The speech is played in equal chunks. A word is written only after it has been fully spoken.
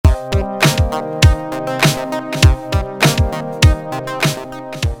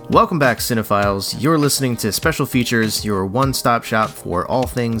Welcome back, Cinephiles. You're listening to Special Features, your one-stop shop for all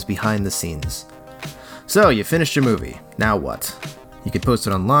things behind the scenes. So, you finished your movie. Now what? You could post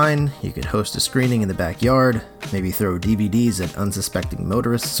it online, you could host a screening in the backyard, maybe throw DVDs at unsuspecting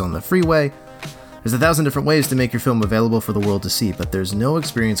motorists on the freeway. There's 1,000 different ways to make your film available for the world to see, but there's no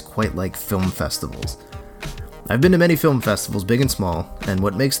experience quite like film festivals. I've been to many film festivals, big and small, and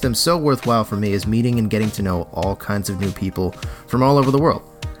what makes them so worthwhile for me is meeting and getting to know all kinds of new people from all over the world.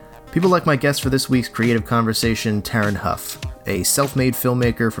 People like my guest for this week's Creative Conversation, Taryn Huff, a self-made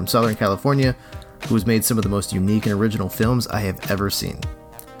filmmaker from Southern California who has made some of the most unique and original films I have ever seen.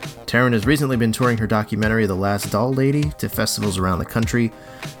 Taryn has recently been touring her documentary, The Last Doll Lady, to festivals around the country,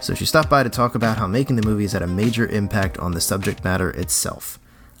 so she stopped by to talk about how making the movies had a major impact on the subject matter itself.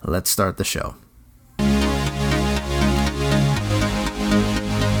 Let's start the show.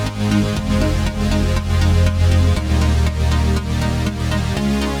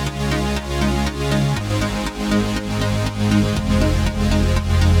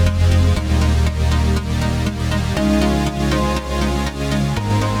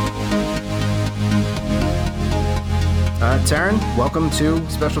 Taryn, welcome to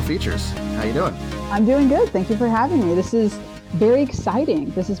Special Features. How you doing? I'm doing good. Thank you for having me. This is very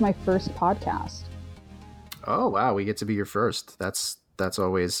exciting. This is my first podcast. Oh, wow. We get to be your first. That's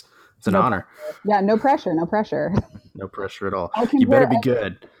always, it's an honor. Yeah, no pressure, no pressure. No pressure at all. You better be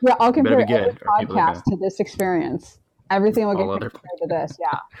good. Yeah, I'll compare every podcast to this experience. Everything will get compared to this,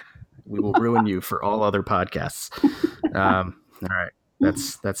 yeah. We will ruin you for all other podcasts. All right.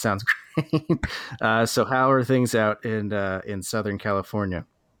 That sounds great. So how are things out in Southern California?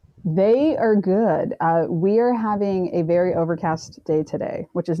 They are good. We are having a very overcast day today,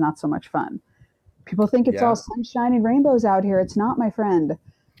 which is not so much fun. People think it's all sunshine and rainbows out here. It's not, my friend.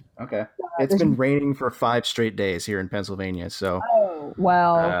 Okay. It's been raining for 5 straight days here in Pennsylvania. So. Oh,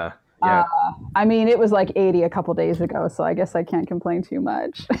 well. Yeah. I mean, it was like 80 a couple days ago, so I guess I can't complain too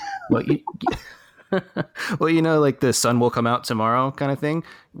much. Well, well, like the sun will come out tomorrow kind of thing.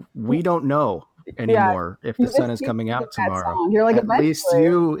 We don't know anymore if the sun is coming out tomorrow. You're like, at least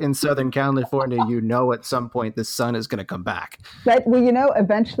you in Southern California, at some point the sun is going to come back. Well,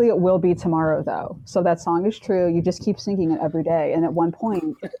 eventually it will be tomorrow, though. So that song is true. You just keep singing it every day. And at one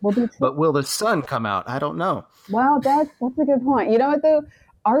point it will be. But will the sun come out? I don't know. Well, that's a good point. You know what, though?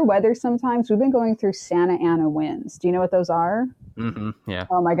 Our weather sometimes, we've been going through Santa Ana winds. Do you know what those are? Mm-hmm, yeah.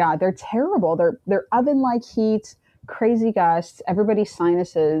 Oh my God, they're terrible. They're oven-like heat, crazy gusts, everybody's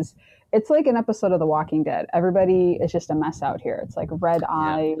sinuses. It's like an episode of The Walking Dead. Everybody is just a mess out here. It's like red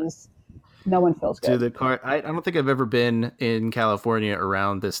eyes. No one feels good. I don't think I've ever been in California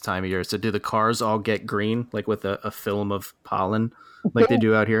around this time of year. So do the cars all get green, like with a film of pollen, like they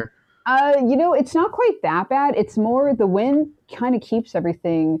do out here? It's not quite that bad. It's more the wind kind of keeps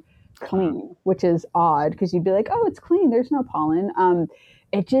everything clean, which is odd because you'd be like, oh, it's clean. There's no pollen.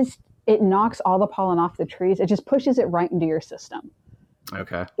 It knocks all the pollen off the trees. It just pushes it right into your system.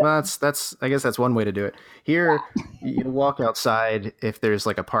 Okay. Well, that's I guess that's one way to do it. Here, you walk outside, if there's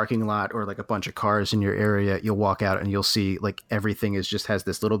like a parking lot or like a bunch of cars in your area, you'll walk out and you'll see like everything has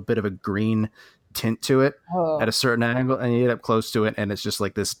this little bit of a green tint to it at a certain angle, and you get up close to it and it's just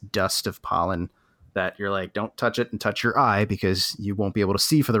like this dust of pollen that you're like, don't touch it and touch your eye because you won't be able to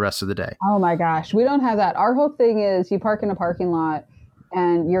see for the rest of the day. Oh my gosh. We don't have that. Our whole thing is you park in a parking lot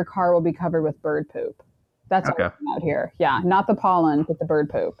and your car will be covered with bird poop. That's okay. Out here. Yeah. Not the pollen, but the bird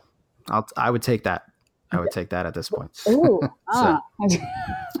poop. I would take that. I would take that at this point. Ooh.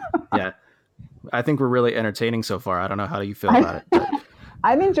 Yeah. I think we're really entertaining so far. I don't know how you feel about it. But.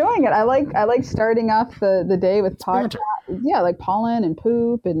 I'm enjoying it. I like starting off the day with podcast. Yeah, like pollen and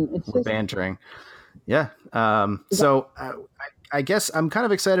poop, and it's just bantering. Yeah. So I guess I'm kind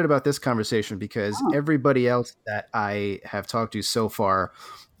of excited about this conversation because everybody else that I have talked to so far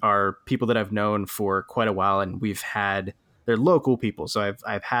are people that I've known for quite a while, and they're local people. So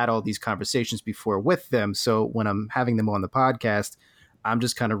I've had all these conversations before with them. So when I'm having them on the podcast, I'm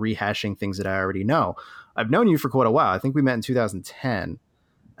just kind of rehashing things that I already know. I've known you for quite a while. I think we met in 2010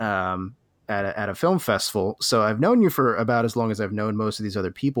 at a film festival. So I've known you for about as long as I've known most of these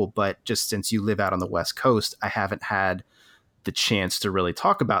other people. But just since you live out on the West Coast, I haven't had the chance to really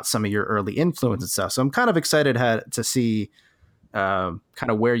talk about some of your early influence and stuff. So I'm kind of excited to see kind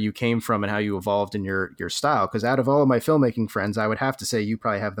of where you came from and how you evolved in your style. Because out of all of my filmmaking friends, I would have to say you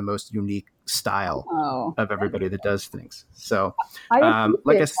probably have the most unique style of everybody that does things. So,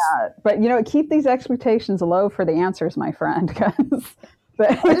 but keep these expectations low for the answers, my friend.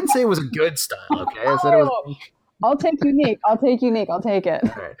 I didn't say it was a good style. Okay, I said it was. I'll take unique. I'll take it.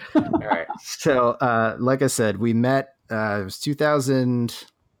 All right. So, like I said, we met. It was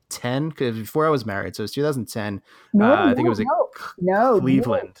 2010. 2010, because before I was married. So it was 2010. No, I think it was at no,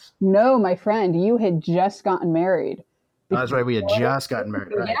 Cleveland. no, my friend, you had just gotten married. Oh, that's right. We had just gotten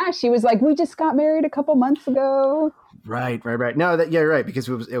married. Right. Yeah, she was like, we just got married a couple months ago. Right. No, right. Because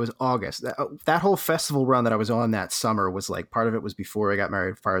it was August. That whole festival run that I was on that summer was like, part of it was before I got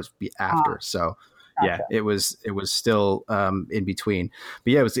married, far as be after. So Gotcha. yeah, it was still in between.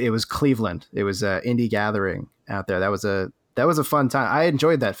 But yeah, it was Cleveland. It was Indie Gathering out there. That was a fun time. I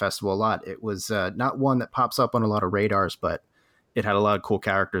enjoyed that festival a lot. It was not one that pops up on a lot of radars, but it had a lot of cool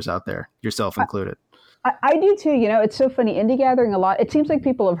characters out there, yourself included. I do too. You know, it's so funny. Indie Gathering, a lot. It seems like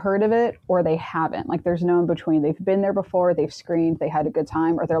people have heard of it or they haven't. Like there's no in between. They've been there before. They've screened. They had a good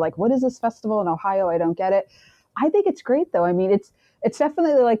time, or they're like, "What is this festival in Ohio? I don't get it." I think it's great though. I mean, it's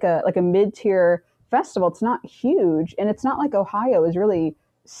definitely like a mid tier festival. It's not huge, and it's not like Ohio is really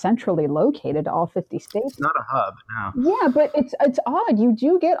centrally located to all 50 states. It's not a hub, no. Yeah, but it's odd. You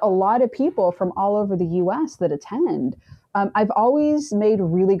do get a lot of people from all over the U.S. that attend. I've always made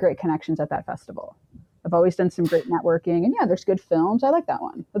really great connections at that festival. I've always done some great networking, and yeah, there's good films. I like that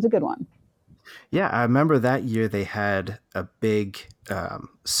one. That's a good one. Yeah, I remember that year they had a big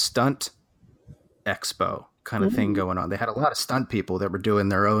stunt expo kind of thing going on. They had a lot of stunt people that were doing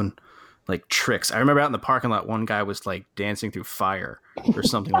their own like tricks. I remember out in the parking lot, one guy was like dancing through fire or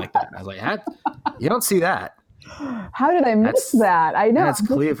something like that. And I was like, you don't see that. How did I miss that? I know. That's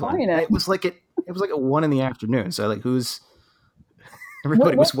Cleveland. It was like at 1 PM. So like,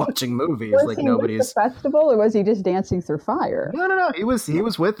 everybody was watching movies. Was like he nobody's with the festival, or was he just dancing through fire? No. He was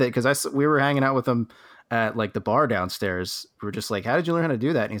with it because we were hanging out with him at like the bar downstairs. We were just like, "How did you learn how to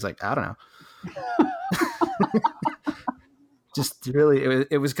do that?" And he's like, "I don't know." Just really,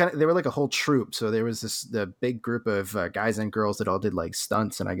 it was kind of, they were like a whole troupe. So there was the big group of guys and girls that all did like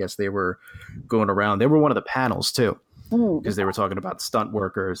stunts, and I guess they were going around. They were one of the panels too, because they were talking about stunt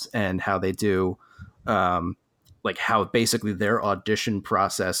workers and how they do, like how basically their audition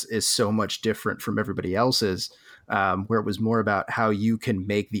process is so much different from everybody else's, where it was more about how you can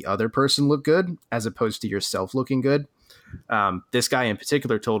make the other person look good as opposed to yourself looking good. This guy in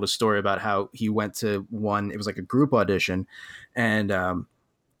particular told a story about how he went to it was like a group audition, and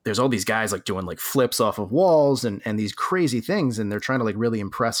there's all these guys like doing like flips off of walls and these crazy things, and they're trying to like really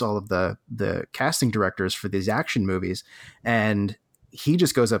impress all of the casting directors for these action movies. And he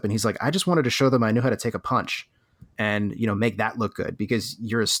just goes up and he's like, I just wanted to show them I knew how to take a punch and, make that look good, because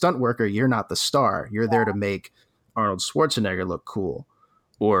you're a stunt worker. You're not the star. You're there to make Arnold Schwarzenegger look cool,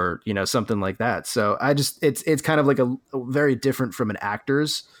 or, something like that. So it's kind of like a very different from an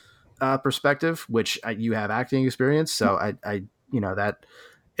actor's perspective, which you have acting experience. So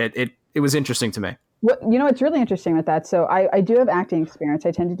it was interesting to me. Well, it's really interesting with that. So I do have acting experience.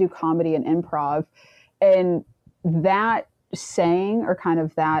 I tend to do comedy and improv, and that saying, or kind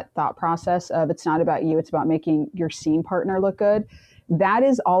of that thought process of, it's not about you, it's about making your scene partner look good. That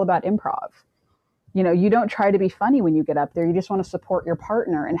is all about improv. You don't try to be funny when you get up there. You just want to support your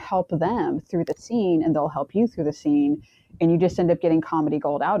partner and help them through the scene, and they'll help you through the scene. And you just end up getting comedy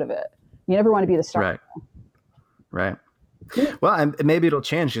gold out of it. You never want to be the star. Right. Well, and maybe it'll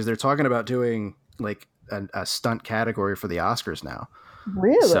change, because they're talking about doing like a stunt category for the Oscars now.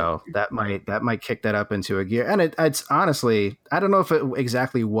 Really? So that might kick that up into a gear. And it's honestly, I don't know if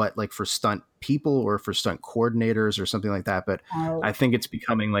exactly what, like for stunt people or for stunt coordinators or something like that, but I think it's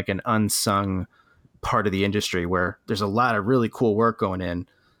becoming like an unsung part of the industry where there's a lot of really cool work going in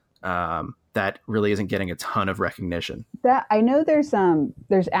that really isn't getting a ton of recognition. That I know there's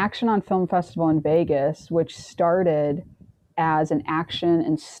Action on Film Festival in Vegas, which started as an action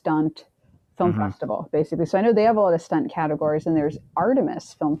and stunt film festival, basically. So I know they have a lot of stunt categories, and there's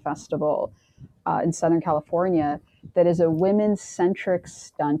Artemis Film Festival in Southern California that is a women-centric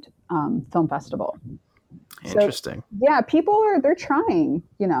stunt film festival. Interesting. So, yeah, people they're trying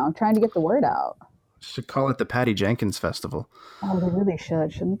to get the word out. Should call it the Patty Jenkins Festival. Oh, they really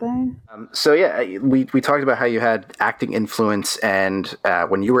should, shouldn't they? So yeah, we talked about how you had acting influence, and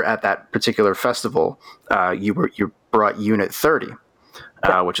when you were at that particular festival, you brought Unit 30,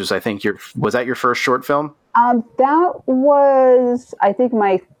 which is, I think, was that your first short film? That was, I think,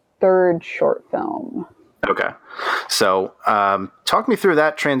 my third short film. Okay, so talk me through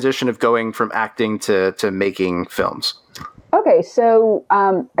that transition of going from acting to making films. Okay, so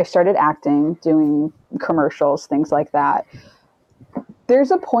I started acting, doing commercials, things like that.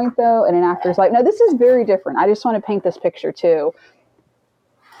 There's a point, though, in an actor's life. Now, this is very different. I just want to paint this picture, too.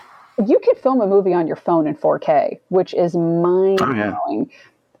 You could film a movie on your phone in 4K, which is mind-blowing. Oh,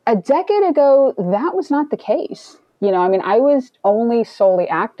 yeah. A decade ago, that was not the case. I was only solely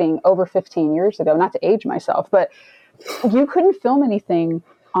acting over 15 years ago, not to age myself, but you couldn't film anything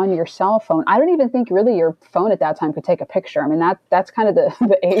on your cell phone. I don't even think really your phone at that time could take a picture. I mean, that's kind of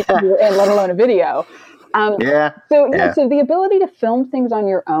the age we were in, let alone a video. So the ability to film things on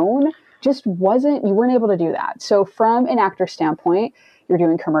your own just you weren't able to do that. So from an actor standpoint, you're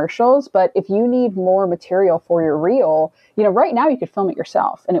doing commercials, but if you need more material for your reel, right now you could film it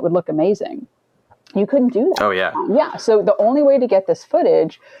yourself and it would look amazing. You couldn't do that. Oh, yeah. Yeah. So the only way to get this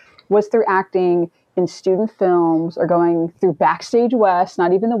footage was through acting in student films or going through Backstage West,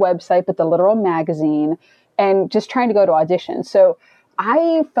 not even the website, but the literal magazine, and just trying to go to auditions. So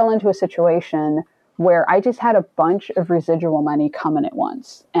I fell into a situation where I just had a bunch of residual money coming at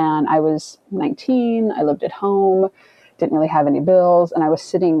once. And I was 19, I lived at home, didn't really have any bills, and I was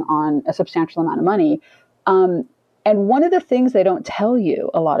sitting on a substantial amount of money. And one of the things they don't tell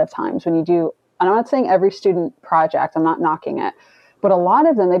you a lot of times when you do, and I'm not saying every student project, I'm not knocking it, but a lot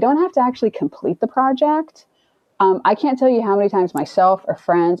of them, they don't have to actually complete the project. I can't tell you how many times myself or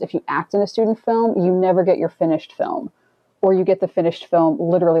friends, if you act in a student film, you never get your finished film, or you get the finished film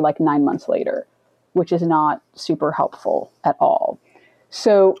literally like 9 months later, which is not super helpful at all.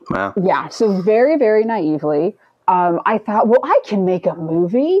 So, so very, very naively, I thought, well, I can make a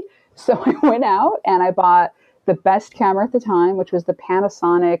movie. So I went out and I bought the best camera at the time, which was the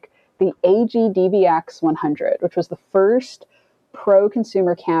Panasonic, the AG-DVX 100, which was the first pro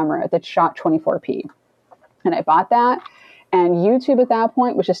consumer camera that shot 24p. And I bought that. And YouTube at that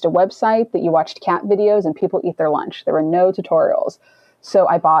point was just a website that you watched cat videos and people eat their lunch. There were no tutorials. So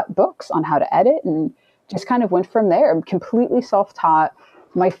I bought books on how to edit and just kind of went from there. I'm completely self-taught.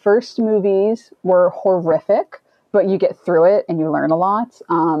 My first movies were horrific, but you get through it and you learn a lot.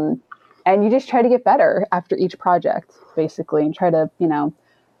 And you just try to get better after each project, basically, and try to,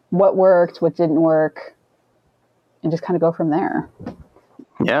 what worked, what didn't work, and just kind of go from there.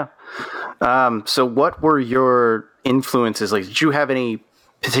 Yeah. So what were your influences? Like, did you have any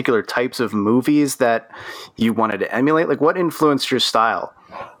particular types of movies that you wanted to emulate? Like, what influenced your style?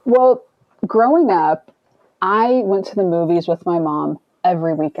 Well, growing up, I went to the movies with my mom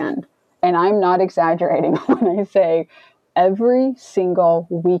every weekend. And I'm not exaggerating when I say every single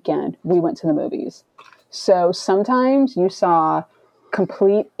weekend we went to the movies. So sometimes you saw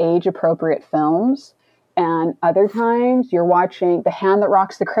complete age-appropriate films, and other times you're watching The Hand That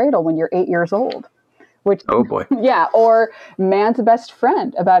Rocks the Cradle when you're 8 years old. Which, oh boy. Yeah, or Man's Best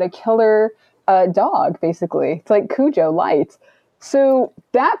Friend, about a killer dog, basically. It's like Cujo light. So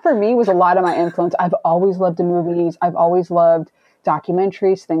that for me was a lot of my influence. I've always loved the movies. I've always loved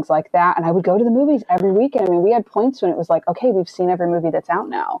documentaries, things like that. And I would go to the movies every weekend. I mean, we had points when it was like, okay, we've seen every movie that's out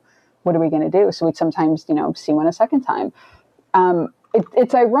now. What are we going to do? So we'd sometimes, see one a second time.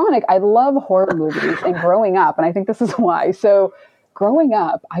 It's ironic. I love horror movies and growing up, and I think this is why. So growing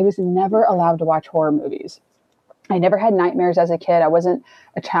up, I was never allowed to watch horror movies. I never had nightmares as a kid. I wasn't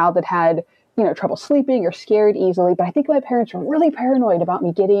a child that had, trouble sleeping or scared easily. But I think my parents were really paranoid about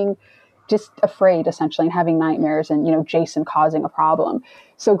me getting just afraid, essentially, and having nightmares and, Jason causing a problem.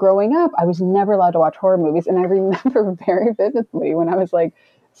 So growing up, I was never allowed to watch horror movies. And I remember very vividly when I was like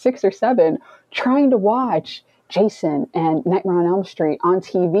 6 or 7, trying to watch Jason and Nightmare on Elm Street on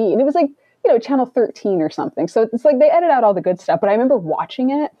TV. And it was like, channel 13 or something. So it's like they edit out all the good stuff. But I remember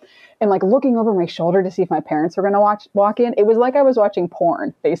watching it and like looking over my shoulder to see if my parents were going to walk in. It was like I was watching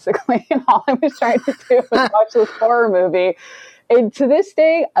porn, basically. And all I was trying to do was watch this horror movie. And to this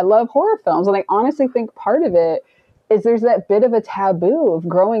day, I love horror films. And I honestly think part of it is there's that bit of a taboo of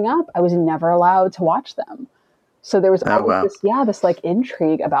growing up. I was never allowed to watch them. So there was always this like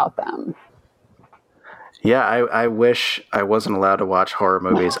intrigue about them. Yeah, I wish I wasn't allowed to watch horror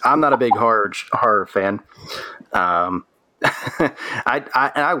movies. I'm not a big horror fan. I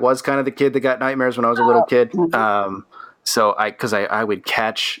was kind of the kid that got nightmares when I was a little kid. So I would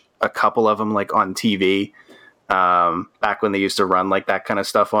catch a couple of them like on TV. Back when they used to run like that kind of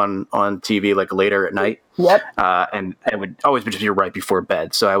stuff on TV, like later at night. Yep. And it would always be right before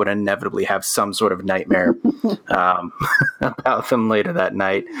bed. So I would inevitably have some sort of nightmare about them later that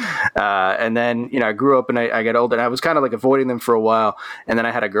night. And then, I grew up and I got older and I was kind of like avoiding them for a while. And then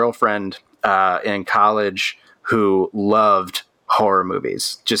I had a girlfriend in college who loved horror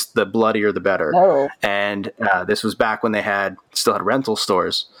movies, just the bloodier the better. Oh. And this was back when they still had rental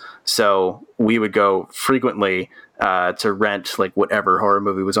stores. So we would go frequently to rent like whatever horror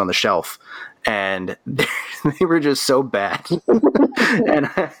movie was on the shelf, and they were just so bad. And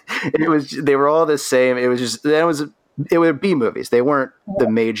they were all the same. It was it were B movies. They weren't the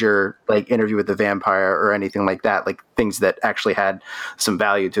major like Interview with the Vampire or anything like that, like things that actually had some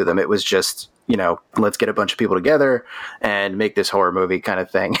value to them. It was just, you know, let's get a bunch of people together and make this horror movie kind of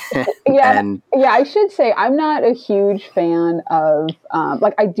thing. Yeah, I should say I'm not a huge fan of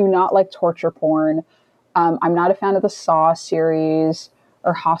like, I do not like torture porn. I'm not a fan of the Saw series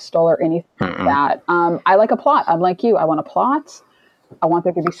or Hostel or anything like that. I like a plot. I'm like you. I want a plot. I want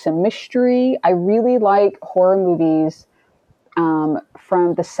there to be some mystery. I really like horror movies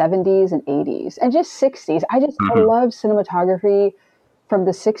from the 70s and 80s and just 60s. I love cinematography from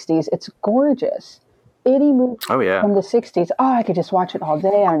the 60s. It's gorgeous. Any movie from the 60s, I could just watch it all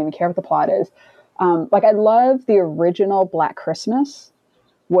day. I don't even care what the plot is. Like, I love the original Black Christmas,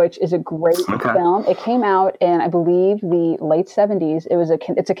 which is a great film. It came out in, I believe, the late 70s.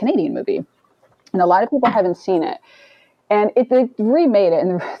 It's a Canadian movie, and a lot of people haven't seen it. And they remade it,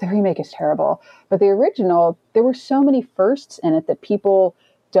 and the remake is terrible. But the original, there were so many firsts in it that people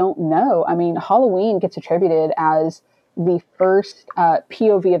don't know. I mean, Halloween gets attributed as the first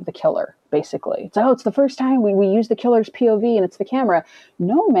POV of the killer, basically. It's like, it's the first time we use the killer's POV, and it's the camera.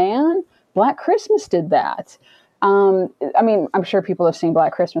 No, man. Black Christmas did that. I mean, I'm sure people have seen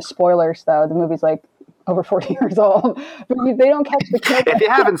Black Christmas. Spoilers, though. The movie's like over 40 years old. But they don't catch the killer. If you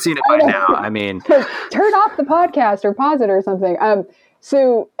haven't seen it by now, I mean... turn off the podcast or pause it or something.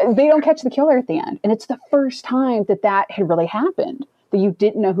 So they don't catch the killer at the end. And it's the first time that had really happened, that you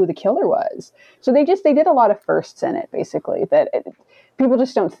didn't know who the killer was. So they did a lot of firsts in it, basically, people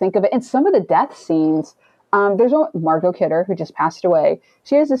just don't think of it. And some of the death scenes... there's Margot Kidder, who just passed away.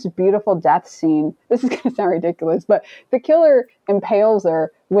 She has this beautiful death scene. This is going to sound ridiculous, but the killer impales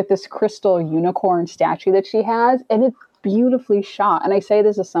her with this crystal unicorn statue that she has, and it's beautifully shot. And I say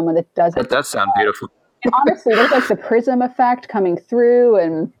this as someone that doesn't... It does sound beautiful. And honestly, there's like the prism effect coming through,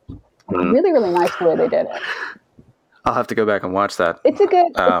 and really, really nice the way they did it. I'll have to go back and watch that. It's a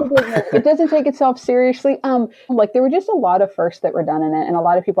good movie. It doesn't take itself seriously. Like, there were just a lot of firsts that were done in it, and a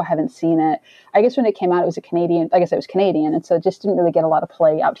lot of people haven't seen it. I guess when it came out, it was Canadian, and so it just didn't really get a lot of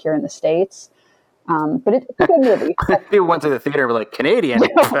play out here in the States. But it's a good movie. People went to the theater and were like, Canadian?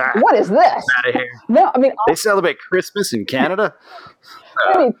 What is this? Out of here. No, I mean... They celebrate Christmas in Canada?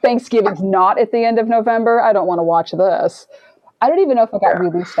 I mean, Thanksgiving's not at the end of November. I don't want to watch this. I don't even know if it got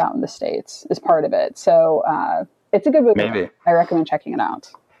released out in the States as part of it. So... it's a good movie. Maybe. I recommend checking it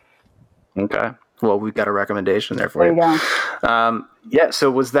out. Okay. Well, we've got a recommendation there for you. There you go. So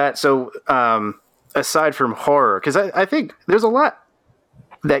was that... So aside from horror, because I think there's a lot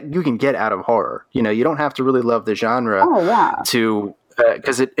that you can get out of horror. You know, you don't have to really love the genre to...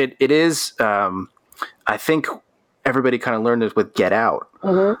 Because it is... I think everybody kind of learned this with Get Out.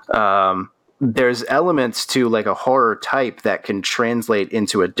 Mm-hmm. There's elements to like a horror type that can translate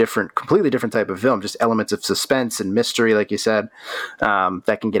into a completely different type of film, just elements of suspense and mystery, like you said,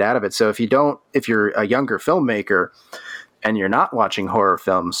 that can get out of it. So if you're a younger filmmaker and you're not watching horror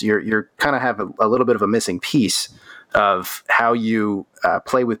films, you're kind of have a little bit of a missing piece of how you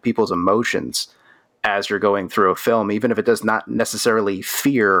play with people's emotions as you're going through a film, even if it does not necessarily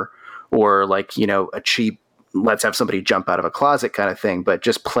fear or like, you know, a cheap, let's have somebody jump out of a closet kind of thing, but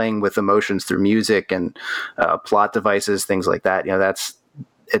just playing with emotions through music and plot devices, things like that. You know, that's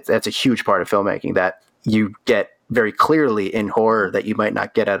a huge part of filmmaking that you get very clearly in horror that you might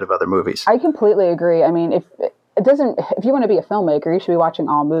not get out of other movies. I completely agree. I mean, if you want to be a filmmaker, you should be watching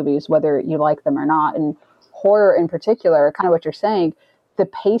all movies, whether you like them or not. And horror in particular, kind of what you're saying, the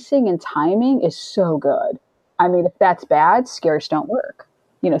pacing and timing is so good. I mean, if that's bad, scares don't work.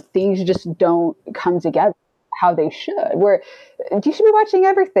 You know, things just don't come together how they should. Where you should be watching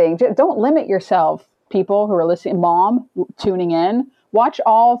everything. Don't limit yourself, people who are listening. Mom, tuning in, watch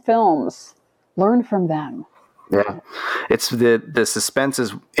all films. Learn from them. Yeah, it's the suspense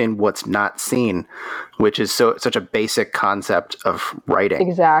is in what's not seen, which is such a basic concept of writing.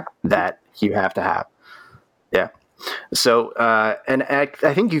 Exactly. That you have to have. Yeah. So, and I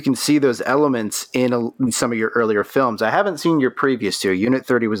think you can see those elements in some of your earlier films. I haven't seen your previous two. Unit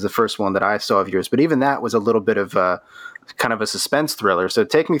 30 was the first one that I saw of yours, but even that was a little bit of kind of a suspense thriller. So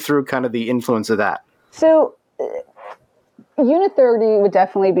take me through kind of the influence of that. So Unit 30 would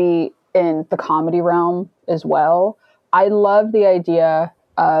definitely be in the comedy realm as well. I love the idea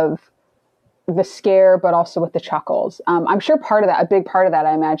of the scare, but also with the chuckles. I'm sure a big part of that,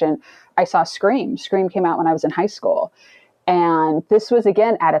 I imagine, I saw Scream. Scream came out when I was in high school. And this was,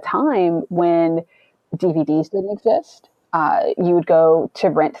 again, at a time when DVDs didn't exist. You would go to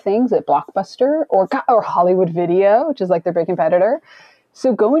rent things at Blockbuster or Hollywood Video, which is like their big competitor.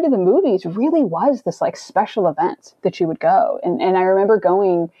 So going to the movies really was this like special event that you would go. And I remember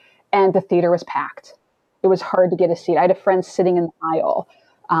going and the theater was packed. it was hard to get a seat. I had a friend sitting in the aisle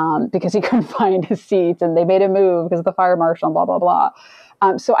because he couldn't find his seat, and they made him move because of the fire marshal and blah, blah,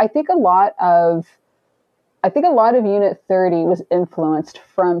 blah. So I think a lot of Unit 30 was influenced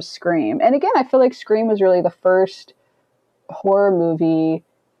from Scream. And again, I feel like Scream was really the first horror movie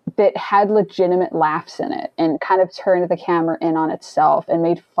that had legitimate laughs in it and kind of turned the camera in on itself and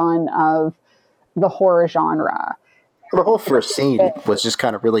made fun of the horror genre. The whole first scene was just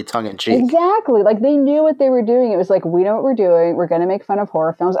kind of really tongue-in-cheek. Exactly. Like, they knew what they were doing. It was like, we know what we're doing. We're going to make fun of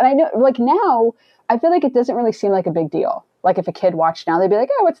horror films. And I know, like, now, I feel like it doesn't really seem like a big deal. Like, if a kid watched now, they'd be like,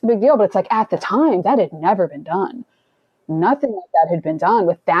 oh, what's the big deal? But it's like, at the time, that had never been done. Nothing like that had been done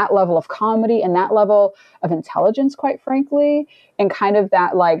with that level of comedy and that level of intelligence, quite frankly, and kind of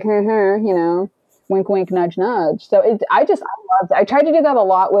that, like, wink, wink, nudge, nudge. So I loved it. I tried to do that a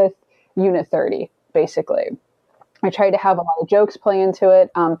lot with Unit 30, basically. I tried to have a lot of jokes play into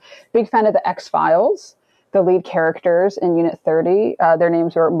it. Big fan of the X-Files, the lead characters in Unit 30. Their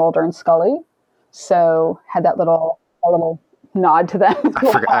names were Mulder and Scully. So had that little nod to them.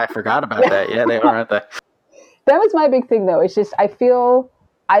 I forgot about that. Yeah, they are, aren't they? That was my big thing, though. It's just,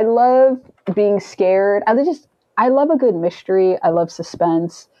 I love being scared. I love a good mystery. I love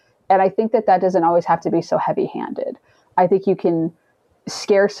suspense. And I think that doesn't always have to be so heavy-handed. I think you can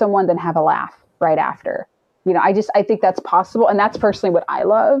scare someone, then have a laugh right after. I think that's possible. And that's personally what I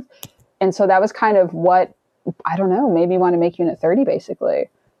love. And so that was kind of what, I don't know, made me want to make Unit 30, basically. It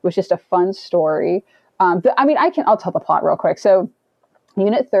was just a fun story. I'll tell the plot real quick. So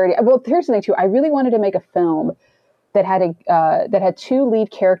Unit 30, well, here's the thing too. I really wanted to make a film that had two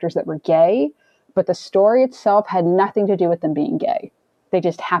lead characters that were gay, but the story itself had nothing to do with them being gay. They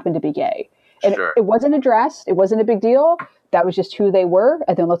just happened to be gay. And Sure. It wasn't addressed. It wasn't a big deal. That was just who they were.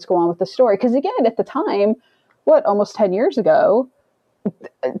 And then let's go on with the story. Because again, at the time, almost 10 years ago,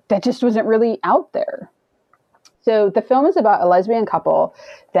 that just wasn't really out there. So the film is about a lesbian couple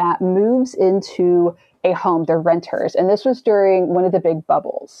that moves into a home. They're renters. And this was during one of the big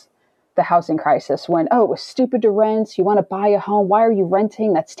bubbles, the housing crisis, when, it was stupid to rent. You want to buy a home. Why are you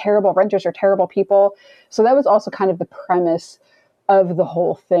renting? That's terrible. Renters are terrible people. So that was also kind of the premise of the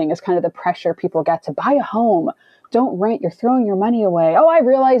whole thing, is kind of the pressure people get to buy a home. Don't rent. You're throwing your money away. Oh, I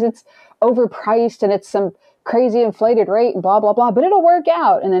realize it's overpriced and it's some crazy inflated rate and blah, blah, blah, but it'll work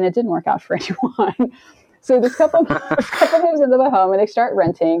out. And then it didn't work out for anyone. So this couple moves into the home and they start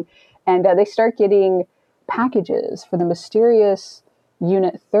renting, and they start getting packages for the mysterious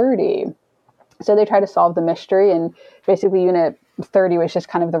Unit 30. So they try to solve the mystery, and basically Unit 30 was just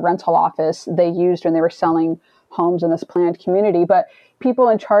kind of the rental office they used when they were selling homes in this planned community. But people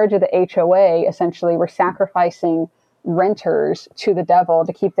in charge of the HOA essentially were sacrificing renters to the devil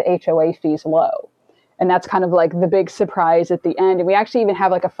to keep the HOA fees low. And that's kind of like the big surprise at the end. And we actually even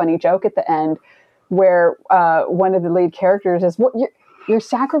have like a funny joke at the end where one of the lead characters is, "What, you're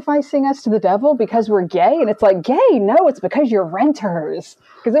sacrificing us to the devil because we're gay?" And it's like, gay? No, it's because you're renters.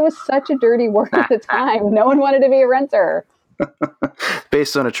 Because it was such a dirty word at the time. No one wanted to be a renter.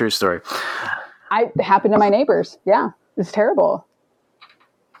 Based on a true story. It happened to my neighbors. Yeah, it's terrible.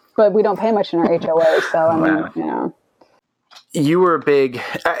 But we don't pay much in our HOA, so I mean, You were a big...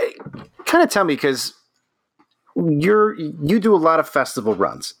 kind of tell me, because you do a lot of festival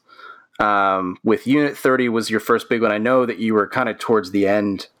runs. With Unit 30 was your first big one. I know that you were kind of towards the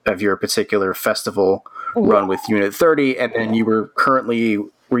end of your particular festival run with Unit 30, and then you were currently...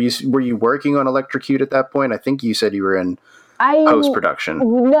 Were you working on Electrocute at that point? I think you said you were in post-production.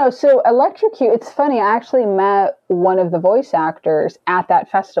 No, so Electrocute, it's funny, I actually met one of the voice actors at that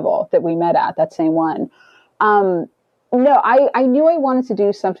festival that we met at, that same one. No, I knew I wanted to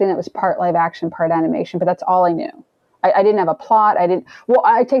do something that was part live action, part animation, but that's all I knew. I didn't have a plot.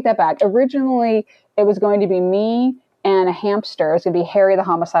 I take that back. Originally, it was going to be me and a hamster. It was going to be Harry the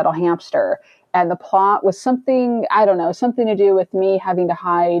homicidal hamster. And the plot was something to do with me having to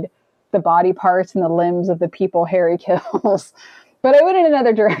hide the body parts and the limbs of the people Harry kills. But I went in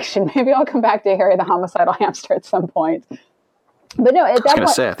another direction. Maybe I'll come back to Harry the homicidal hamster at some point. But no, at that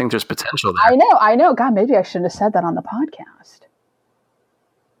point, I think there's potential there. I know. God, maybe I shouldn't have said that on the podcast.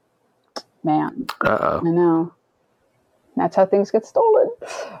 Man. Uh-oh. I know. That's how things get stolen.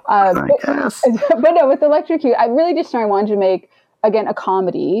 I guess. But no, with Electrocute, I really just wanted to make, again, a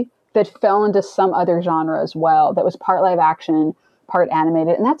comedy that fell into some other genre as well, that was part live action, part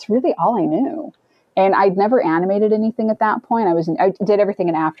animated. And that's really all I knew. And I'd never animated anything at that point. I did everything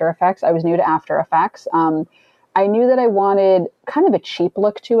in After Effects. I was new to After Effects. I knew that I wanted kind of a cheap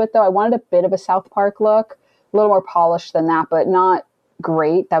look to it, though. I wanted a bit of a South Park look, a little more polished than that, but not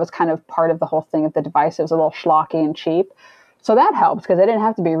great. That was kind of part of the whole thing of the device. It was a little schlocky and cheap. So that helped because I didn't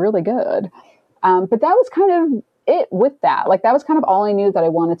have to be really good. But that was kind of it with that. Like, that was kind of all I knew that I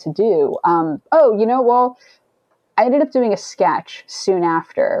wanted to do. I ended up doing a sketch soon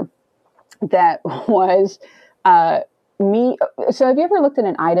after that was me. So have you ever looked at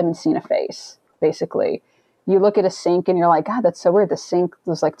an item and seen a face, basically? You look at a sink and you're like, God, that's so weird. The sink,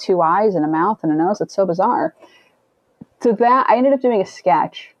 there's like two eyes and a mouth and a nose. It's so bizarre. So that I ended up doing a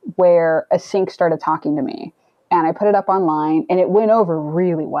sketch where a sink started talking to me, and I put it up online, and it went over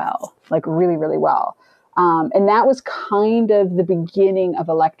really well, like really, really well. And that was kind of the beginning of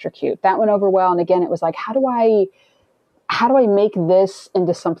Electrocute. That went over well. And again, it was like, how do I make this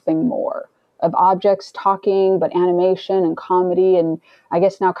into something more of objects talking, but animation and comedy, and I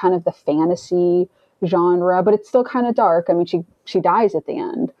guess now kind of the fantasy genre, but it's still kind of dark. I mean, she dies at the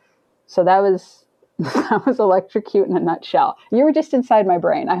end. So that was Electrocute in a nutshell. You were just inside my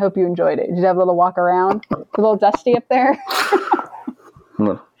brain. I hope you enjoyed it. Did you have a little walk around? A little dusty up there?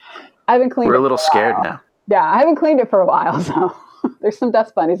 I haven't cleaned it. We're a little scared now. Yeah, I haven't cleaned it for a while, so there's some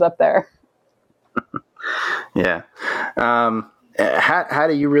dust bunnies up there. Yeah. How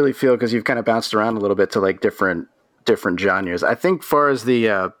do you really feel? Because you've kind of bounced around a little bit to like different genres. I think far as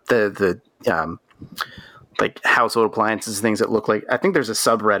the like household appliances, things that look like, I think there's a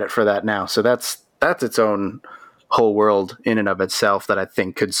subreddit for that now. So that's its own whole world in and of itself that I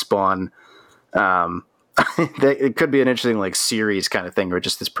think could spawn. It could be an interesting like series kind of thing, or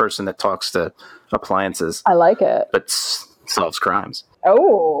just this person that talks to appliances. I like it, but solves crimes.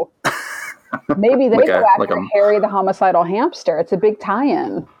 Oh, maybe they go after Harry the homicidal hamster. It's a big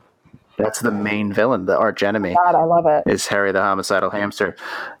tie-in. That's the main villain, the arch enemy. God, I love it. Is Harry the homicidal hamster?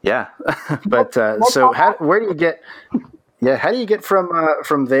 Yeah, but where do you get? Yeah, how do you get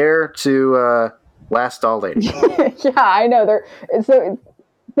from there to Last Doll Lady? Yeah, I know. So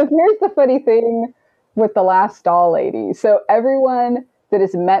here's the funny thing with the Last Doll Lady. So everyone that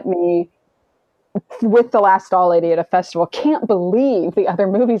has met me with the Last Doll Lady at a festival can't believe the other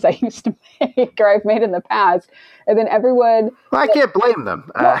movies I used to make or I've made in the past. And then everyone... Well, I can't blame them.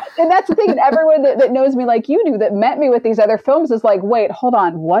 And that's the thing. And everyone that knows me like you do, that met me with these other films, is like, wait, hold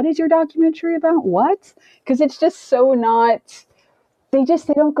on. What is your documentary about? What? Because it's just so not... They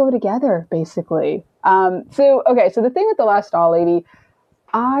don't go together, basically. So the thing with the Last Doll Lady,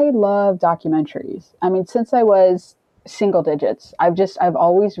 I love documentaries. I mean, since I was single digits, I've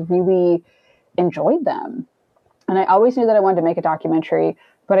always really enjoyed them. And I always knew that I wanted to make a documentary,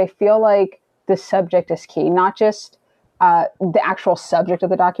 but I feel like the subject is key, not just the actual subject of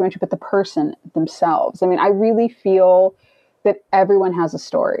the documentary, but the person themselves. I mean, I really feel that everyone has a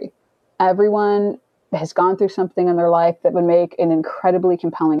story. Everyone has gone through something in their life that would make an incredibly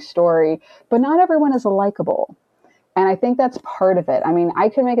compelling story, but not everyone is likable. And I think that's part of it. I mean, I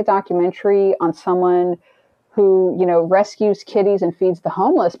could make a documentary on someone who, rescues kitties and feeds the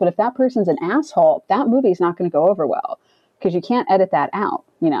homeless, but if that person's an asshole, that movie's not going to go over well, because you can't edit that out.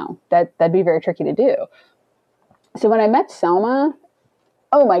 That'd be very tricky to do. So when I met Selma,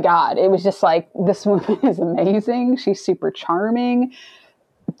 oh my God, it was just like, this woman is amazing. She's super charming.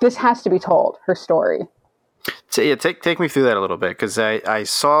 This has to be told, her story. So yeah, take me through that a little bit, because I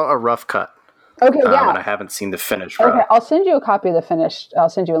saw a rough cut. Okay, yeah. And I haven't seen the finished. Okay, I'll send you a copy of the finished. I'll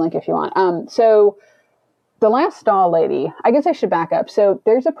send you a link if you want. So The Last Doll Lady, I guess I should back up. So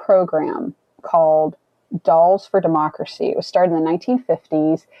there's a program called Dolls for Democracy. It was started in the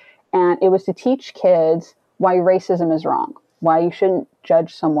 1950s, and it was to teach kids why racism is wrong, why you shouldn't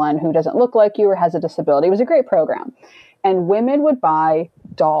judge someone who doesn't look like you or has a disability. It was a great program. And women would buy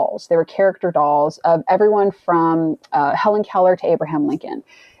dolls. They were character dolls of everyone from Helen Keller to Abraham Lincoln.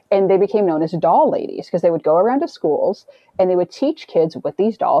 And they became known as doll ladies, because they would go around to schools and they would teach kids with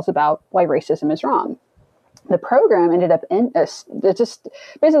these dolls about why racism is wrong. The program ended up it just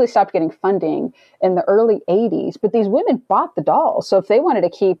basically stopped getting funding in the early 80s, but these women bought the dolls. So if they wanted to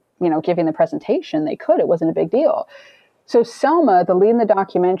keep, giving the presentation, they could. It wasn't a big deal. So Selma, the lead in the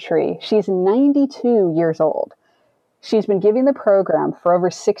documentary, she's 92 years old. She's been giving the program for over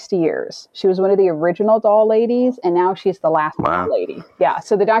 60 years. She was one of the original doll ladies, and now she's the last doll lady. Yeah,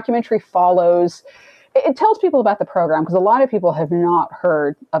 so the documentary follows... It tells people about the program, because a lot of people have not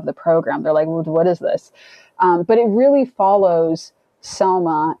heard of the program. They're like, well, what is this? But it really follows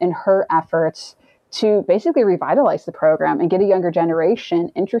Selma and her efforts to basically revitalize the program and get a younger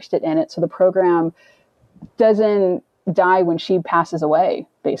generation interested in it, so the program doesn't die when she passes away,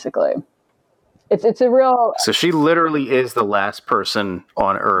 basically. It's a real... So she literally is the last person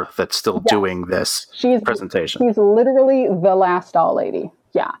on Earth that's still doing this presentation. She's literally the last doll lady.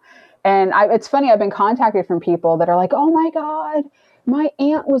 Yeah. And it's funny, I've been contacted from people that are like, oh my God, my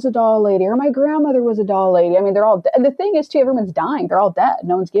aunt was a doll lady or my grandmother was a doll lady. I mean, they're all dead. The thing is, too, everyone's dying. They're all dead.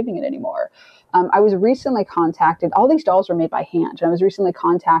 No one's giving it anymore. I was recently contacted. All these dolls were made by hand. And I was recently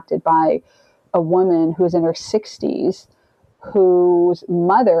contacted by a woman who was in her 60s whose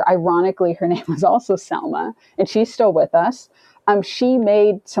mother, ironically, her name was also Selma, and she's still with us. She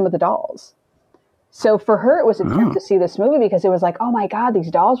made some of the dolls. So for her, it was a trip to see this movie because it was like, oh my God,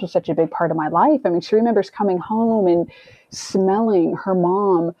 these dolls were such a big part of my life. I mean, she remembers coming home and smelling her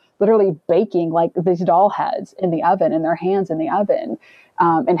mom literally baking like these doll heads in the oven and their hands in the oven,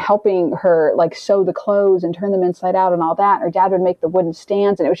 and helping her like sew the clothes and turn them inside out and all that. Her dad would make the wooden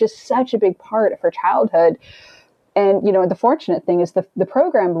stands, and it was just such a big part of her childhood. And, you know, the fortunate thing is the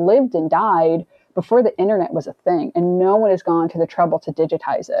program lived and died before the internet was a thing, and no one has gone to the trouble to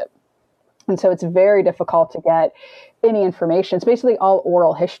digitize it. And so it's very difficult to get any information. It's basically all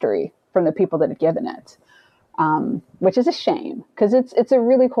oral history from the people that had given it, which is a shame because it's a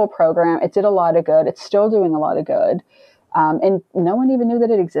really cool program. It did a lot of good. It's still doing a lot of good. And no one even knew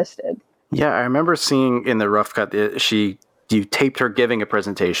that it existed. Yeah, I remember seeing in the rough cut, you taped her giving a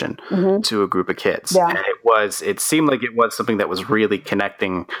presentation to a group of kids. Yeah. And it seemed like it was something that was really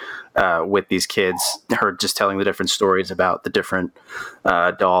connecting with these kids, her just telling the different stories about the different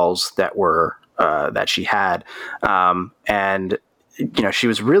dolls that she had. And, you know, she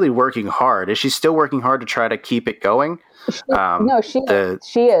was really working hard. Is she still working hard to try to keep it going? She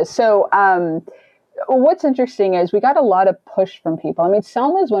is. So what's interesting is we got a lot of push from people. I mean,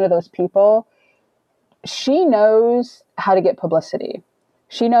 Selma is one of those people. She knows how to get publicity.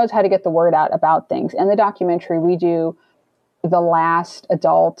 She knows how to get the word out about things. In the documentary, we do the last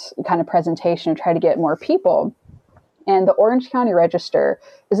adult kind of presentation to try to get more people. And the Orange County Register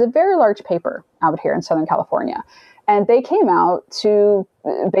is a very large paper out here in Southern California. And they came out to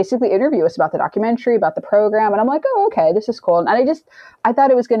basically interview us about the documentary, about the program. And I'm like, oh, okay, this is cool. And I thought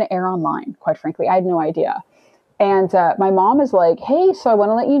it was going to air online, quite frankly. I had no idea. And my mom is like, hey, so I want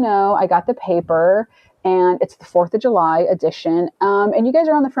to let you know I got the paper. And it's the 4th of July edition. And you guys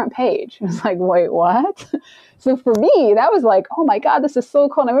are on the front page. I was like, wait, what? So for me, that was like, oh my God, this is so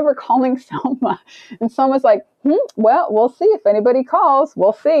cool. And I remember calling Selma. And Selma's like, well, we'll see if anybody calls.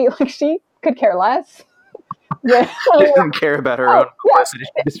 We'll see. Like, she could care less. Yeah. She doesn't care about her own publicity.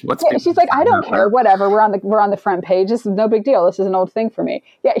 Yeah. She's like, I don't care. Whatever. We're on the front page. This is no big deal. This is an old thing for me.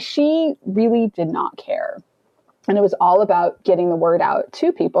 Yeah, she really did not care. And it was all about getting the word out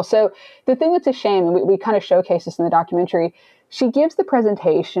to people. So the thing that's a shame, and we kind of showcase this in the documentary, she gives the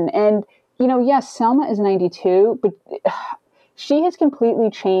presentation. And, you know, yes, Selma is 92, but she has completely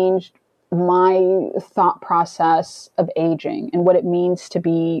changed my thought process of aging and what it means to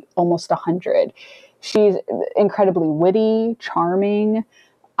be almost 100. She's incredibly witty, charming.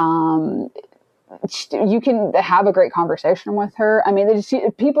 You can have a great conversation with her. I mean,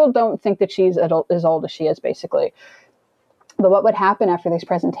 people don't think that she's as old as she is, basically. But what would happen after these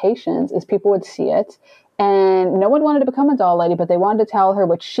presentations is people would see it, and no one wanted to become a doll lady, but they wanted to tell her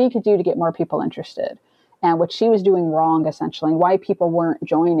what she could do to get more people interested and what she was doing wrong, essentially, and why people weren't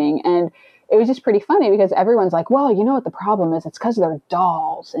joining. And it was just pretty funny because everyone's like, well, you know what the problem is? It's because they're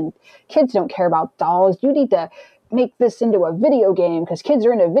dolls, and kids don't care about dolls. You need to make this into a video game because kids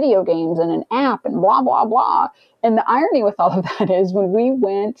are into video games and an app and blah, blah, blah. And the irony with all of that is when we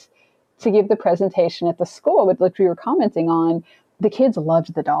went to give the presentation at the school, which we were commenting on, the kids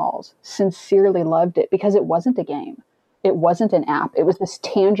loved the dolls, sincerely loved it because it wasn't a game. It wasn't an app. It was this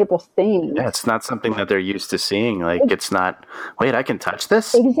tangible thing. Yeah, it's not something that they're used to seeing. Like, it's not, wait, I can touch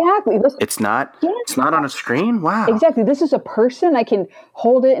this? Exactly. It's not on a screen? Wow. Exactly. This is a person. I can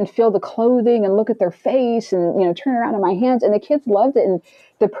hold it and feel the clothing and look at their face and, you know, turn around in my hands. And the kids loved it. And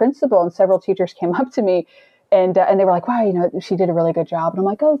the principal and several teachers came up to me and they were like, wow, you know, she did a really good job. And I'm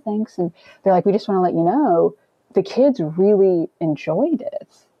like, oh, thanks. And they're like, we just want to let you know, the kids really enjoyed it.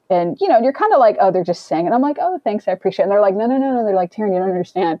 And, you know, you're kind of like, oh, they're just saying it. I'm like, oh, thanks, I appreciate it. And they're like, no. They're like, Taryn, you don't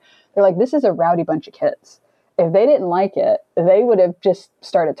understand. They're like, this is a rowdy bunch of kids. If they didn't like it, they would have just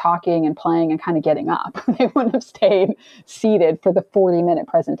started talking and playing and kind of getting up. They wouldn't have stayed seated for the 40-minute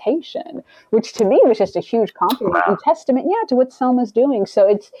presentation, which to me was just a huge compliment and testament, to what Selma's doing. So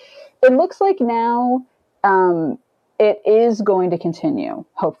it looks like now it is going to continue,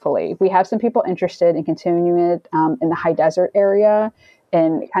 hopefully. We have some people interested in continuing it in the high desert area,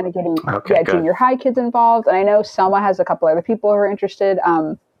 and kind of getting junior high kids involved. And I know Selma has a couple other people who are interested.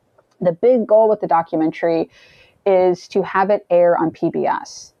 The big goal with the documentary is to have it air on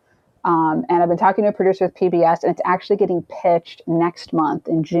PBS. And I've been talking to a producer with PBS, and it's actually getting pitched next month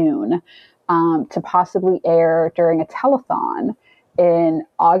in June to possibly air during a telethon. in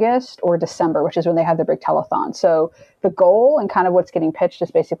August or December, which is when they have the big telethon. So the goal and kind of what's getting pitched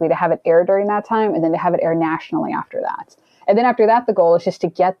is basically to have it air during that time and then to have it air nationally after that. And then after that, the goal is just to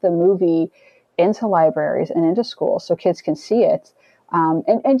get the movie into libraries and into schools so kids can see it,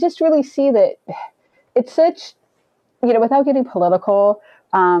 and just really see that it's such, without getting political,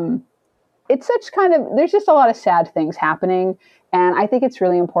 it's such kind of, there's just a lot of sad things happening. And I think it's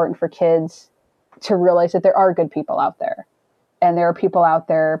really important for kids to realize that there are good people out there. And there are people out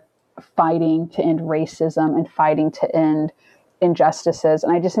there fighting to end racism and fighting to end injustices.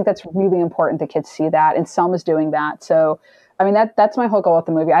 And I just think that's really important that kids see that. And Selma's doing that. So, I mean, that's my whole goal with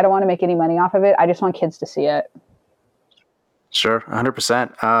the movie. I don't want to make any money off of it. I just want kids to see it. Sure,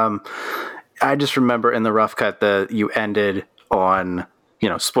 100%. I just remember in the rough cut that you ended on,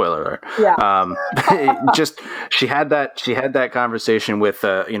 spoiler alert. Yeah. She had that conversation with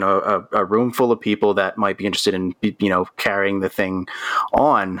a room full of people that might be interested in carrying the thing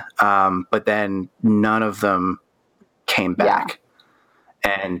on, but then none of them came back. Yeah.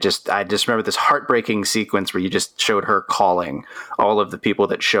 And I just remember this heartbreaking sequence where you just showed her calling all of the people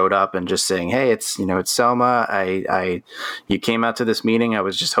that showed up and just saying, "Hey, it's Selma. You came out to this meeting. I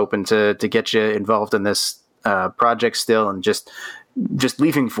was just hoping to get you involved in this project still," and just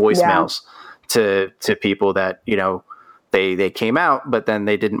leaving voicemails to people that they came out, but then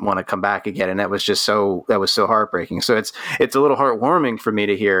they didn't want to come back again, and that was so heartbreaking. So it's a little heartwarming for me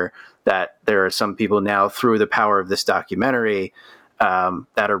to hear that there are some people now through the power of this documentary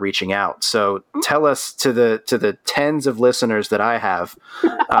that are reaching out. So tell us, to the tens of listeners that I have,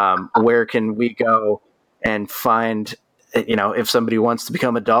 where can we go and find, if somebody wants to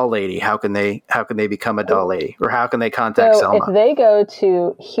become a doll lady, how can they become a doll lady, or how can they contact Selma? If they go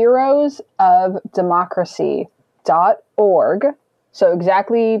to heroesofdemocracy.org, so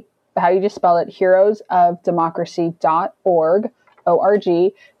exactly how you just spell it, heroesofdemocracy.org,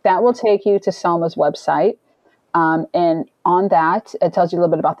 O-R-G, that will take you to Selma's website. And on that, it tells you a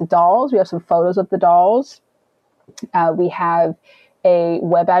little bit about the dolls. We have some photos of the dolls. We have a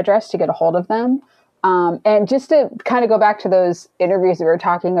web address to get a hold of them. And just to kind of go back to those interviews that we were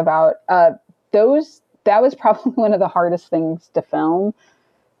talking about, that was probably one of the hardest things to film,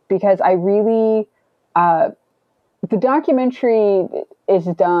 because I really, the documentary is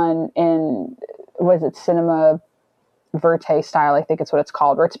done in, cinema verte style, I think it's what it's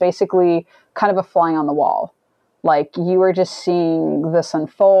called, where it's basically kind of a fly on the wall. Like, you are just seeing this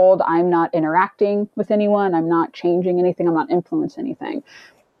unfold. I'm not interacting with anyone. I'm not changing anything. I'm not influencing anything.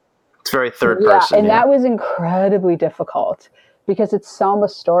 It's very third person. And that was incredibly difficult because it's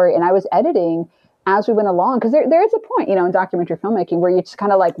Selma's story. And I was editing as we went along, because there is a point, in documentary filmmaking where you're just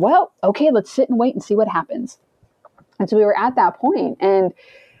kind of like, well, okay, let's sit and wait and see what happens. And so we were at that point, and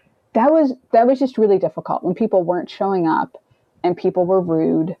that was just really difficult when people weren't showing up and people were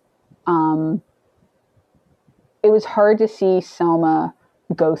rude. It was hard to see Selma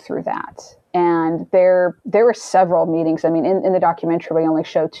go through that. And there were several meetings. I mean, in the documentary, we only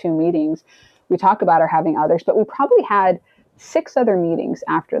show 2 meetings. We talk about her having others, but we probably had 6 other meetings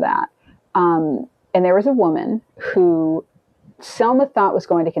after that. And there was a woman who Selma thought was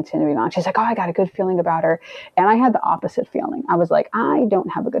going to continue on. She's like, oh, I got a good feeling about her. And I had the opposite feeling. I was like, I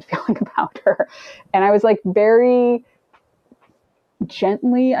don't have a good feeling about her. And I was like, very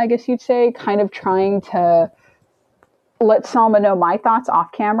gently, I guess you'd say, kind of trying to let Selma know my thoughts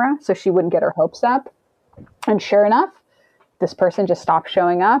off camera so she wouldn't get her hopes up. And sure enough, this person just stopped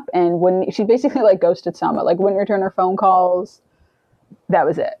showing up, and she basically ghosted Selma, wouldn't return her phone calls. That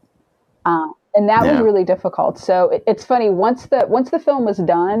was it. And that was really difficult. So it's funny, once the film was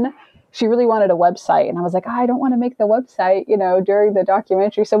done, she really wanted a website. And I was like, I don't want to make the website, during the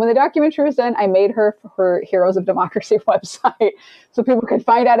documentary. So when the documentary was done, I made her Heroes of Democracy website so people could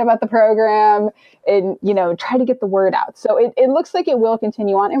find out about the program and, try to get the word out. So it looks like it will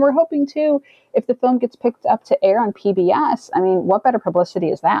continue on. And we're hoping too, if the film gets picked up to air on PBS, I mean, what better publicity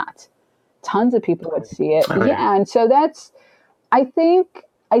is that? Tons of people would see it. Yeah. And so I think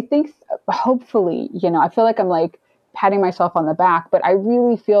hopefully, I feel like I'm patting myself on the back, but I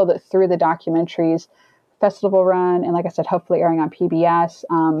really feel that through the documentary's festival run, and like I said, hopefully airing on PBS,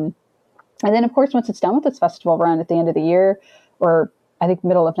 and then of course once it's done with its festival run at the end of the year, or I think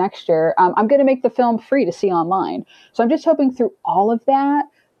middle of next year, I'm going to make the film free to see online. So I'm just hoping through all of that,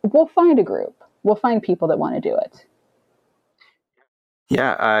 we'll find a group, we'll find people that want to do it.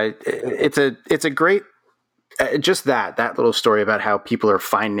 Yeah, it's a great. Just that little story about how people are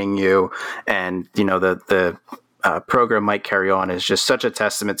finding you, and the program might carry on is just such a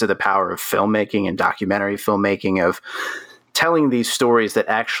testament to the power of filmmaking and documentary filmmaking, of telling these stories that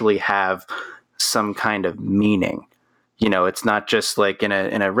actually have some kind of meaning. it's not just like in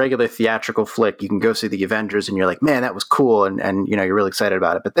a regular theatrical flick. You can go see the Avengers and you're like, man, that was cool. And you're really excited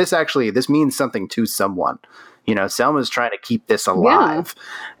about it. But this means something to someone. Selma's trying to keep this alive,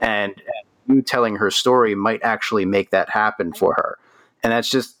 and you telling her story might actually make that happen for her. And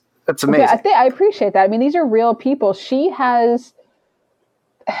that's amazing. Yeah, I appreciate that. I mean, these are real people. She has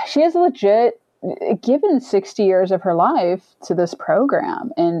legit given 60 years of her life to this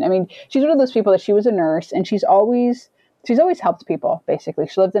program. And I mean, she's one of those people that she was a nurse, and she's always helped people, basically.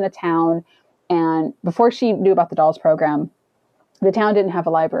 She lived in a town, and before she knew about the Dolls program, the town didn't have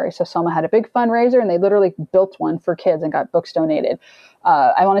a library. So Selma had a big fundraiser, and they literally built one for kids and got books donated.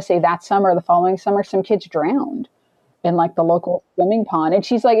 I want to say that summer or the following summer, some kids drowned in like the local swimming pond. And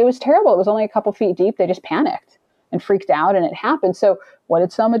she's like, it was terrible. It was only a couple feet deep. They just panicked and freaked out, and it happened. So what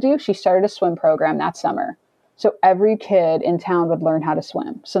did Selma do? She started a swim program that summer. So every kid in town would learn how to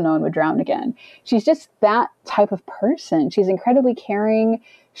swim so no one would drown again. She's just that type of person. She's incredibly caring.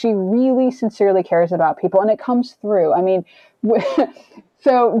 She really sincerely cares about people, and it comes through. I mean,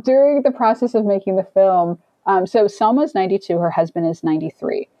 so during the process of making the film, so Selma's 92, her husband is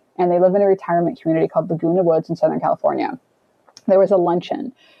 93, and they live in a retirement community called Laguna Woods in Southern California. There was a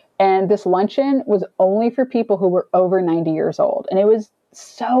luncheon, and this luncheon was only for people who were over 90 years old. And it was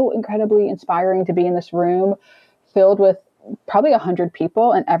so incredibly inspiring to be in this room filled with probably 100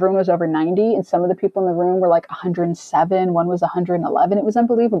 people, and everyone was over 90. And some of the people in the room were like 107. One was 111. It was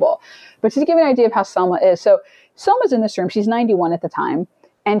unbelievable. But just to give you an idea of how Selma is. So Selma's in this room. She's 91 at the time.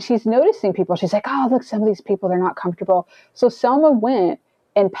 And she's noticing people. She's like, oh, look, some of these people, they're not comfortable. So Selma went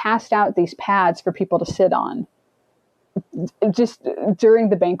and passed out these pads for people to sit on just during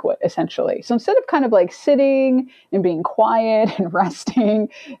the banquet, essentially. So instead of kind of like sitting and being quiet and resting,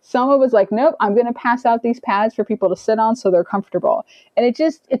 Selma was like, nope, I'm going to pass out these pads for people to sit on so they're comfortable. And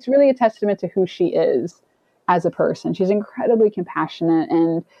it's really a testament to who she is as a person. She's incredibly compassionate,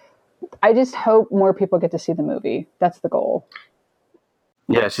 and I just hope more people get to see the movie. That's the goal.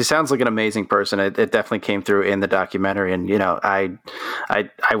 Yeah, she sounds like an amazing person. It definitely came through in the documentary, and I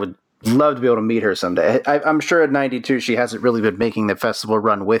would love to be able to meet her someday. I'm sure at 92 she hasn't really been making the festival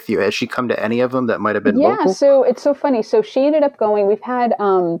run with you. Has she come to any of them that might have been local? Yeah, so it's so funny. So she ended up going. We've had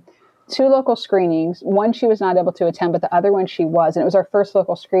 2 local screenings. One she was not able to attend, but the other one she was, and it was our first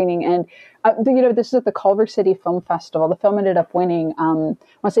local screening. And this is at the Culver City Film Festival. The film ended up winning, I want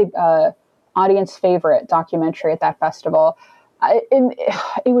to say, audience favorite documentary at that festival.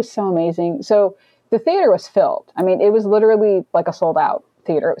 It was so amazing. So the theater was filled. I mean, it was literally like a sold out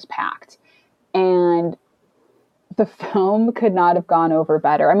theater. It was packed. And the film could not have gone over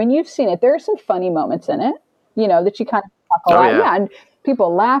better. I mean, you've seen it. There are some funny moments in it, that you kind of chuckle at. Yeah. And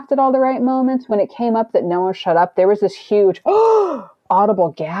people laughed at all the right moments. When it came up that no one shut up, there was this huge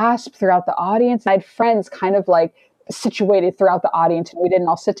audible gasp throughout the audience. I had friends kind of like situated throughout the audience, and we didn't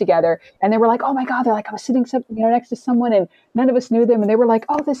all sit together, and they were like, oh my god, they're like, I was sitting next to someone and none of us knew them, and they were like,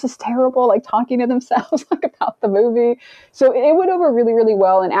 oh, this is terrible, like talking to themselves like about the movie. So it went over really, really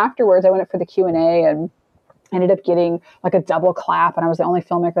well. And afterwards I went up for the Q&A and ended up getting like a double clap, and I was the only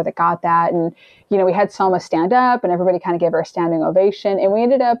filmmaker that got that. And we had Selma stand up, and everybody kind of gave her a standing ovation, and we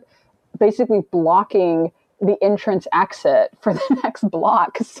ended up basically blocking the entrance exit for the next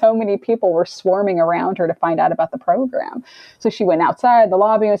block because so many people were swarming around her to find out about the program. So she went outside the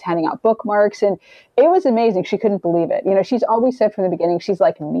lobby and was handing out bookmarks, and it was amazing. She couldn't believe it. She's always said from the beginning, she's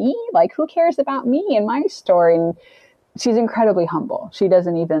like, me? Like, who cares about me and my story? And she's incredibly humble. She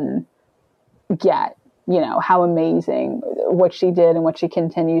doesn't even get, how amazing what she did and what she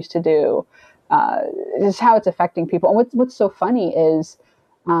continues to do, just how it's affecting people. And what's so funny is,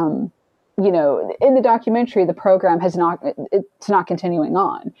 in the documentary, the program it's not continuing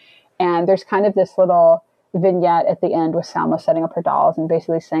on. And there's kind of this little vignette at the end with Selma setting up her dolls and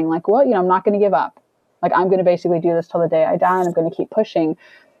basically saying like, well, I'm not going to give up. Like, I'm going to basically do this till the day I die, and I'm going to keep pushing.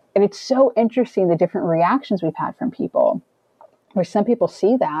 And it's so interesting, the different reactions we've had from people, where some people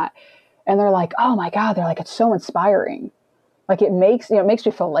see that and they're like, oh my God, they're like, it's so inspiring. Like, it makes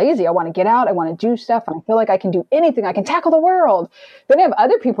me feel lazy. I want to get out. I want to do stuff. And I feel like I can do anything. I can tackle the world. Then I have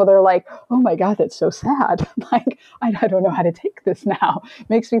other people that are like, oh my God, that's so sad. Like, I don't know how to take this now. It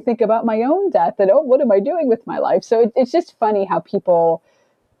makes me think about my own death and, what am I doing with my life? So it's just funny how people,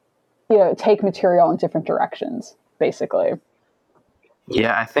 take material in different directions, basically.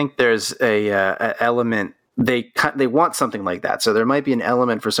 Yeah, I think there's a element, they want something like that. So there might be an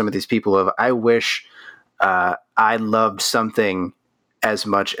element for some of these people of, I wish I loved something as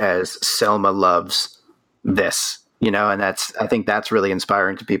much as Selma loves this, and I think that's really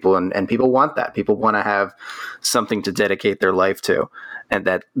inspiring to people, and people want that. People want to have something to dedicate their life to. and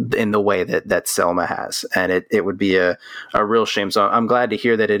that in the way that Selma has, and it would be a real shame. So I'm glad to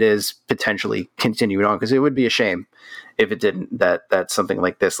hear that it is potentially continued on, because it would be a shame if it didn't, that something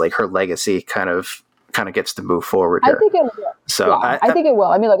like this, like her legacy kind of gets to move forward here. I think it will. So yeah, I think it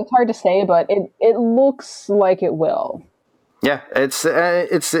will. I mean, like, it's hard to say, but it looks like it will. Yeah, it's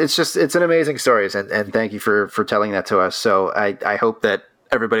an amazing story, and thank you for telling that to us. So I hope that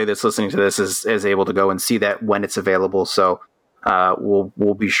everybody that's listening to this is able to go and see that when it's available. So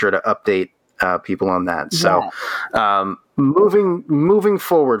we'll be sure to update people on that. So moving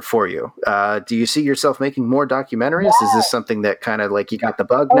forward for you, do you see yourself making more documentaries? Yeah. Is this something that kind of like you got the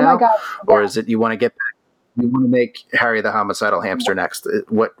bug Oh now, my God. Yeah. or is it you want to get back? You want to make Harry the Homicidal Hamster next?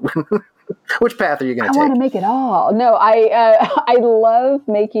 What? Which path are you going to take? I want to make it all. No, I love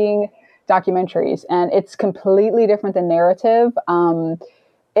making documentaries, and it's completely different than narrative. I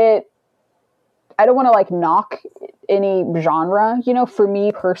don't want to like knock any genre, for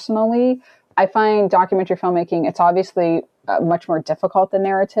me personally. I find documentary filmmaking, it's obviously much more difficult than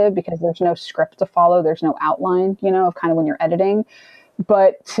narrative, because there's no script to follow. There's no outline, of kind of when you're editing.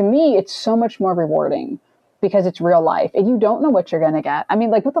 But to me, it's so much more rewarding, because it's real life and you don't know what you're going to get. I mean,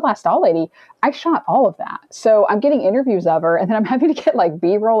 like with The Last Doll Lady, I shot all of that. So I'm getting interviews of her, and then I'm having to get like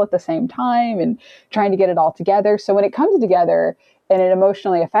B-roll at the same time and trying to get it all together. So when it comes together and it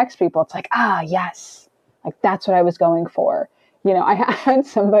emotionally affects people, it's like, yes, like that's what I was going for. I had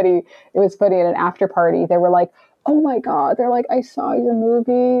somebody, it was funny, at an after party, they were like, oh my God, they're like, I saw your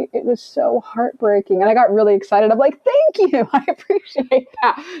movie. It was so heartbreaking. And I got really excited. I'm like, thank you. I appreciate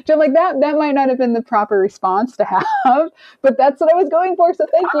that. So I'm like, that might not have been the proper response to have, but that's what I was going for. So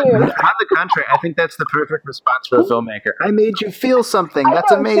thank you. On the contrary, I think that's the perfect response for a filmmaker. I made you feel something.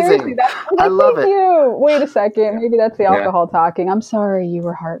 That's amazing. I love it. Thank you. Wait a second. Maybe that's the alcohol talking. I'm sorry you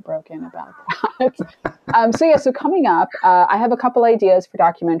were heartbroken about that. So coming up, I have a couple ideas for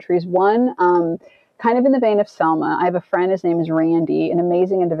documentaries. One, kind of in the vein of Selma, I have a friend, his name is Randy, an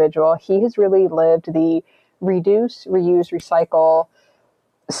amazing individual. He has really lived the reduce, reuse, recycle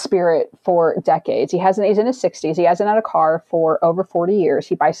spirit for decades. He's in his 60s. He hasn't had a car for over 40 years.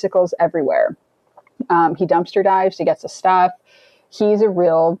 He bicycles everywhere. He dumpster dives, he gets the stuff. He's a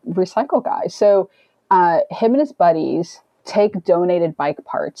real recycle guy. So him and his buddies take donated bike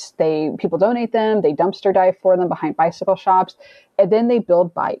parts. People donate them, they dumpster dive for them behind bicycle shops, and then they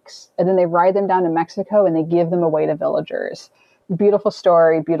build bikes, and then they ride them down to Mexico and they give them away to villagers. Beautiful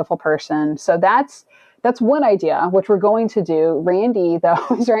story, beautiful person. So that's one idea, which we're going to do. Randy, though,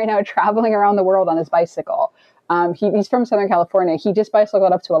 is right now traveling around the world on his bicycle. He's from Southern California. He just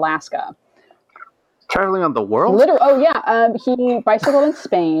bicycled up to Alaska. Traveling on the world? He bicycled in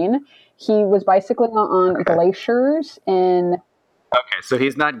Spain. He was bicycling on glaciers in... Okay, so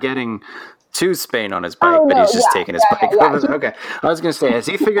he's not getting to Spain on his bike, but he's just taking his bike over. Okay, I was going to say, has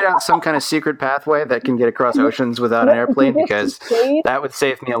he figured out some kind of secret pathway that can get across oceans without an airplane? Because that would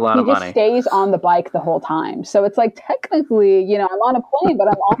save me a lot of money. He just stays on the bike the whole time. So it's like, technically, I'm on a plane, but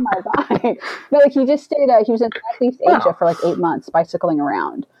I'm on my bike. No, like he just stayed, he was in Southeast Asia for like 8 months bicycling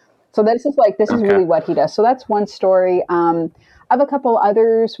around. So this is really what he does. So that's one story. I have a couple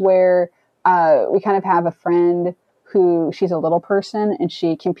others where we kind of have a friend who, she's a little person and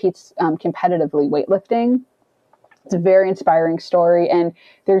she competes competitively weightlifting. It's a very inspiring story. And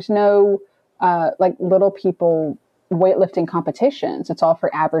there's no like little people weightlifting competitions. It's all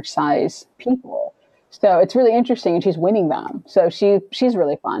for average size people. So it's really interesting, and she's winning them. So she's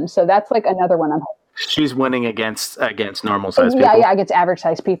really fun. So that's like another one I'm hoping. She's winning against normal size people? Yeah, against average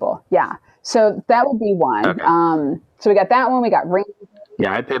size people. Yeah. So that would be one. Okay. So we got that one. We got Randy.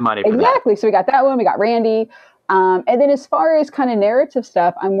 Yeah, I'd pay money for that. Exactly. So we got that one. We got Randy. And then as far as kind of narrative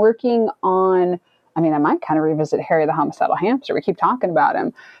stuff, I'm working on, I might kind of revisit Harry the Homicidal Hamster. We keep talking about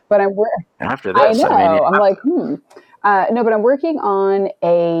him. But after this, I know. I'm like, no, but I'm working on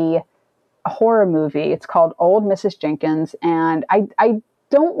a horror movie. It's called Old Mrs. Jenkins. And I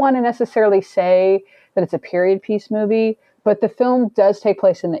don't want to necessarily say that it's a period piece movie, but the film does take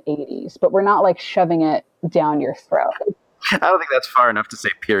place in the 80s, but we're not like shoving it down your throat. I don't think that's far enough to say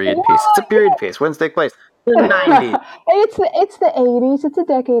period piece. It's a period piece. When's it take place? The 90s. It's the 80s. It's a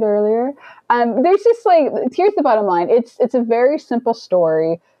decade earlier. There's just like, here's the bottom line. It's a very simple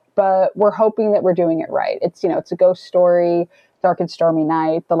story, but we're hoping that we're doing it right. It's, it's a ghost story, dark and stormy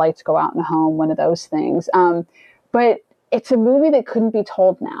night, the lights go out in the home, one of those things. But it's a movie that couldn't be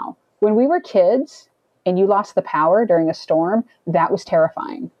told now. When we were kids and you lost the power during a storm, that was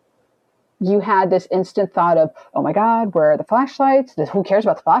terrifying. You had this instant thought of, oh my God, where are the flashlights? Who cares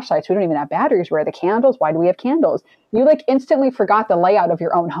about the flashlights? We don't even have batteries. Where are the candles? Why do we have candles? You like instantly forgot the layout of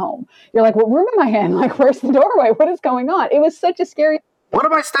your own home. You're like, what room am I in? Like, where's the doorway? What is going on? It was such a scary. What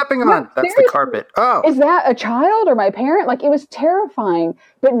am I stepping on? No, That's seriously. the carpet. Oh. Is that a child or my parent? Like, it was terrifying.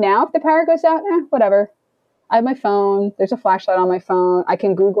 But now if the power goes out, whatever. I have my phone. There's a flashlight on my phone. I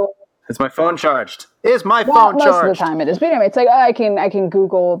can Google. Is my phone charged? Is my Well, phone most charged? of the time it is. But anyway, it's like, I can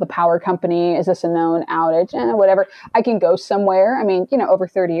Google the power company. Is this a known outage? Whatever. I can go somewhere. I mean, over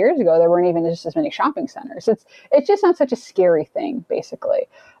 30 years ago, there weren't even just as many shopping centers. It's just not such a scary thing, basically.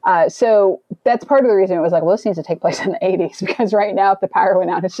 So that's part of the reason it was like, well, this needs to take place in the 80s, because right now, if the power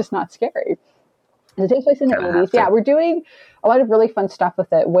went out, it's just not scary. It takes place in the 80s. Yeah, we're doing a lot of really fun stuff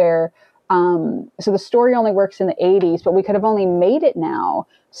with it where, so the story only works in the 80s, but we could have only made it now.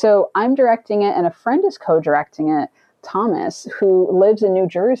 So I'm directing it and a friend is co-directing it, Thomas, who lives in New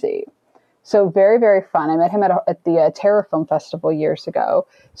Jersey. So very, very fun. I met him at the Terror Film Festival years ago.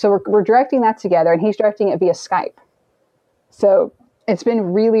 So we're directing that together, and he's directing it via Skype. So it's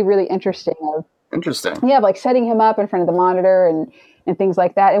been really, really interesting. Interesting. Yeah, like setting him up in front of the monitor and things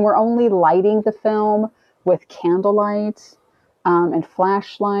like that. And we're only lighting the film with candlelight and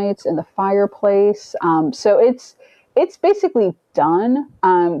flashlights and the fireplace. So it's basically done.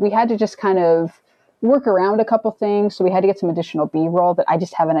 We had to just kind of work around a couple things. So we had to get some additional B-roll that I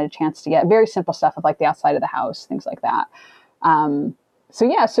just haven't had a chance to get. Very simple stuff of like the outside of the house, things like that.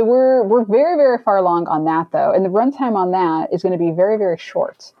 So we're very, very far along on that though. And the runtime on that is going to be very, very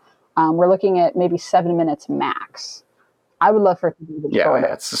short. We're looking at maybe 7 minutes max. I would love for it to be even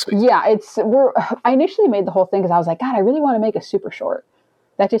shorter. I initially made the whole thing because I was like, God, I really want to make a super short.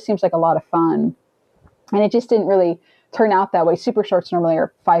 That just seems like a lot of fun. And it just didn't really turn out that way. Super shorts normally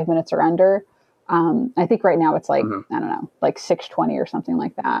are 5 minutes or under. I think right now it's like, I don't know, like 6:20 or something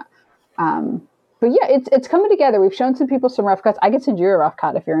like that. But yeah, it's coming together. We've shown some people some rough cuts. I can send you a rough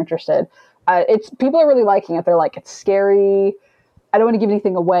cut if you're interested. People are really liking it. They're like, it's scary. I don't want to give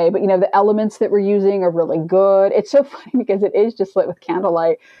anything away, but the elements that we're using are really good. It's so funny because it is just lit with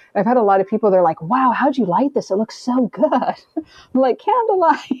candlelight. I've had a lot of people, they're like, wow, how'd you light this? It looks so good. I'm like,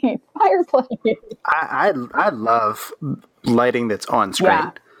 candlelight, fireplace. I love lighting that's on screen.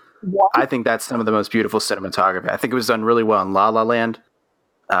 Yeah. Yeah. I think that's some of the most beautiful cinematography. I think it was done really well in La La Land.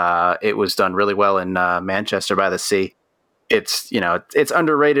 It was done really well in Manchester by the Sea. It's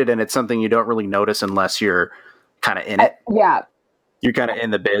underrated, and it's something you don't really notice unless you're kind of in it. Yeah. You're kind of in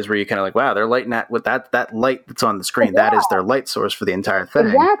the biz where you kind of like, wow, they're lighting that with that light that's on the screen. Yeah. That is their light source for the entire thing.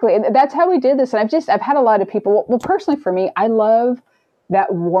 Exactly. And that's how we did this. And I've had a lot of people, well, personally for me, I love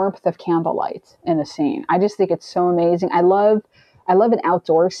that warmth of candlelight in a scene. I just think it's so amazing. I love an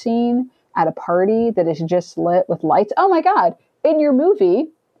outdoor scene at a party that is just lit with lights. Oh my God. In your movie,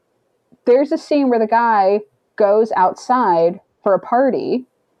 there's a scene where the guy goes outside for a party.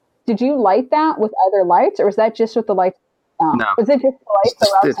 Did you light that with other lights, or was that just with the lights? No. Was it just the lights that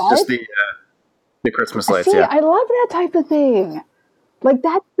were outside? It's just the Christmas lights, See, yeah. I love that type of thing. Like,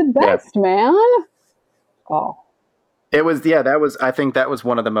 that's the best, man. Oh. I think that was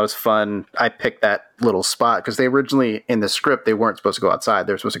one of the most fun. I picked that little spot because they originally, in the script, they weren't supposed to go outside.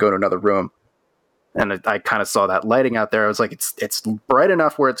 They were supposed to go to another room. And I kind of saw that lighting out there. I was like, it's bright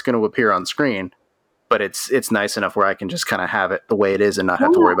enough where it's going to appear on screen, but it's nice enough where I can just kind of have it the way it is and not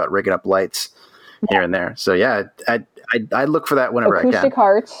have to worry about rigging up lights here and there. So yeah, I look for that whenever I can. Acoustic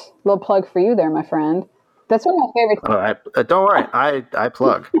Hearts, little plug for you there, my friend. That's one of my favorite things. Don't worry, I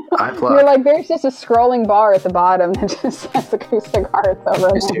plug. You're like, there's just a scrolling bar at the bottom that just says Acoustic Hearts over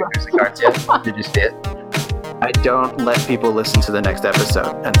and over. Acoustic Hearts, yeah. Did you see it? I don't let people listen to the next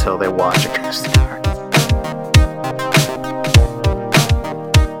episode until they watch Acoustic Hearts.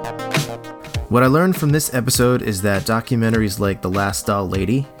 What I learned from this episode is that documentaries like The Last Doll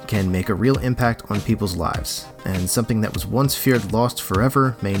Lady can make a real impact on people's lives, and something that was once feared lost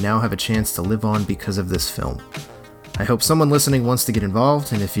forever may now have a chance to live on because of this film. I hope someone listening wants to get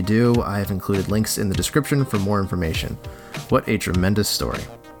involved, and if you do, I have included links in the description for more information. What a tremendous story.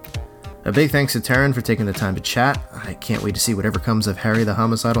 A big thanks to Taryn for taking the time to chat. I can't wait to see whatever comes of Harry the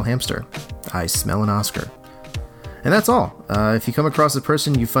Homicidal Hamster. I smell an Oscar. And that's all. If you come across a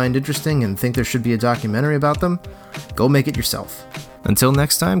person you find interesting and think there should be a documentary about them, go make it yourself. Until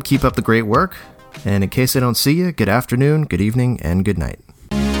next time, keep up the great work, and in case I don't see you, good afternoon, good evening, and good night.